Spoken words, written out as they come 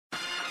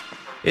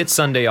It's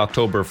Sunday,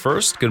 October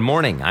 1st. Good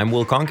morning. I'm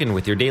Will Conkin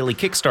with your daily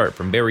kickstart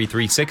from Barrie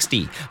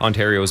 360.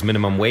 Ontario's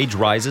minimum wage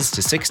rises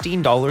to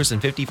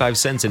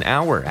 $16.55 an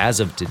hour as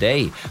of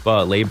today,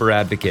 but Labour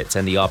advocates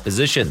and the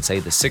opposition say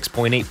the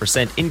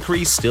 6.8%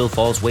 increase still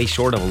falls way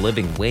short of a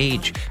living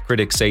wage.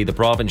 Critics say the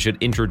province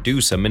should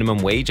introduce a minimum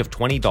wage of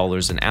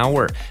 $20 an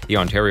hour. The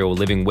Ontario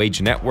Living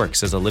Wage Network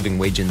says a living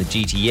wage in the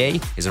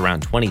GTA is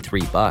around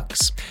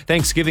 $23.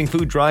 Thanksgiving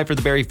food drive for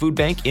the Barrie Food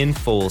Bank in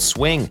full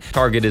swing.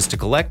 Target is to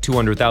collect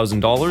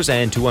 $200,000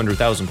 and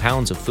 200,000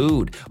 pounds of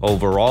food.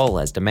 Overall,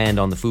 as demand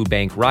on the food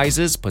bank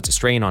rises, puts a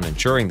strain on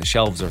ensuring the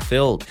shelves are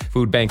filled.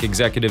 Food Bank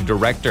Executive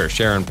Director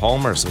Sharon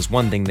Palmer says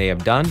one thing they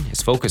have done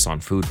is focus on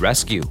food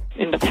rescue.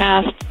 In the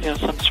past,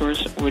 some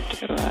stores would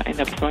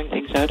end up throwing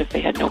things out if they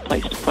had no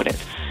place to put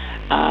it,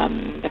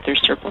 if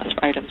there's surplus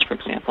items, for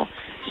example.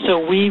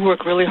 So we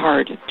work really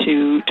hard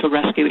to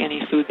rescue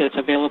any food that's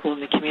available in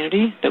the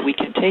community that we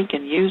can take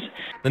and use.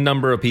 The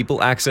number of people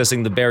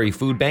accessing the Barrie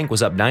Food Bank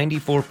was up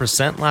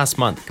 94% last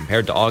month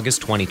compared to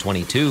August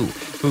 2022.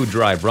 Food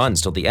drive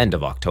runs till the end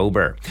of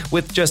October.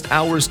 With just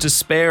hours to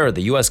spare,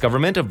 the U.S.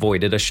 government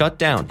avoided a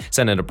shutdown.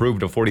 Senate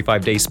approved a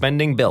 45-day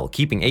spending bill,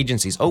 keeping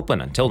agencies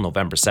open until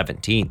November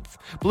 17th.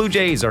 Blue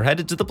Jays are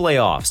headed to the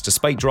playoffs.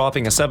 Despite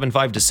dropping a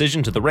 7-5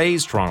 decision to the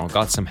Rays, Toronto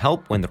got some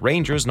help when the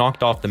Rangers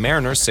knocked off the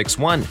Mariners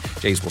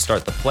 6-1. Jays will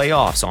start the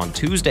playoffs on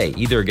Tuesday,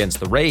 either against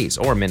the Rays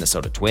or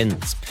Minnesota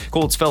Twins.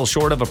 Colts fell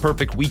short of a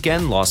perfect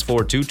weekend, lost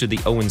 4-2 to the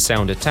Owen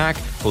Sound Attack.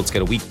 Colts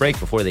get a week break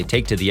before they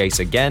take to the ice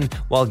again,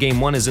 while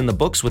Game 1 is in the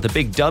books with a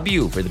big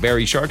W for the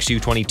Barrie Sharks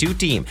U22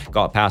 team.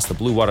 Got past the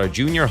Blue Water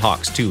Junior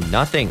Hawks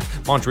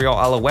 2-0. Montreal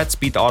Alouettes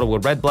beat the Ottawa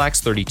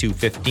Redblacks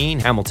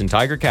 32-15. Hamilton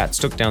Tiger Cats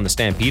took down the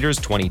Stampeders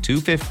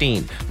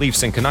 22-15.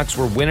 Leafs and Canucks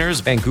were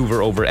winners.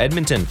 Vancouver over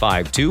Edmonton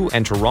 5-2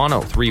 and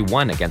Toronto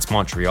 3-1 against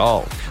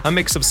Montreal. A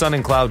mix of sun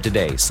and cloud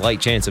today.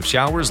 Slight chance of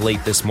showers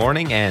late this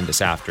morning and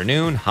this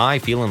afternoon. High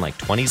feeling like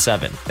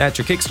 27. That's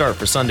your kickstart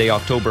for Sunday,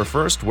 October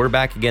 1st. We're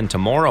back again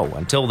tomorrow.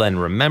 Until then,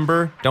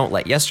 remember, don't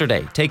let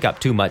yesterday take up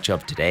too much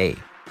of today.